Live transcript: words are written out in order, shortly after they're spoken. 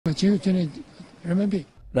The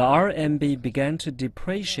RMB began to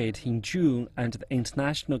depreciate in June, and the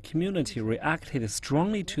international community reacted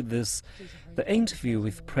strongly to this. The interview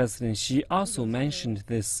with President Xi also mentioned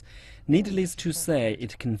this. Needless to say,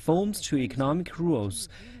 it conforms to economic rules.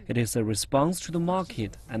 It is a response to the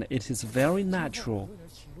market, and it is very natural.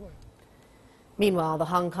 Meanwhile, the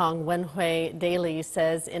Hong Kong Wenhui Daily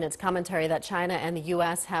says in its commentary that China and the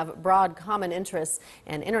U.S. have broad common interests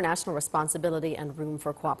and international responsibility and room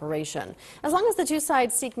for cooperation. As long as the two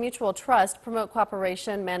sides seek mutual trust, promote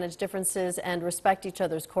cooperation, manage differences, and respect each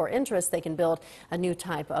other's core interests, they can build a new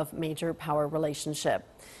type of major power relationship.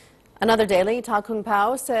 Another daily, Ta Kung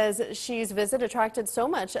Pao, says Xi's visit attracted so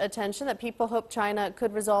much attention that people hope China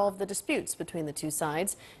could resolve the disputes between the two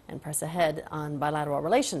sides and press ahead on bilateral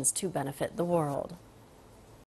relations to benefit the world.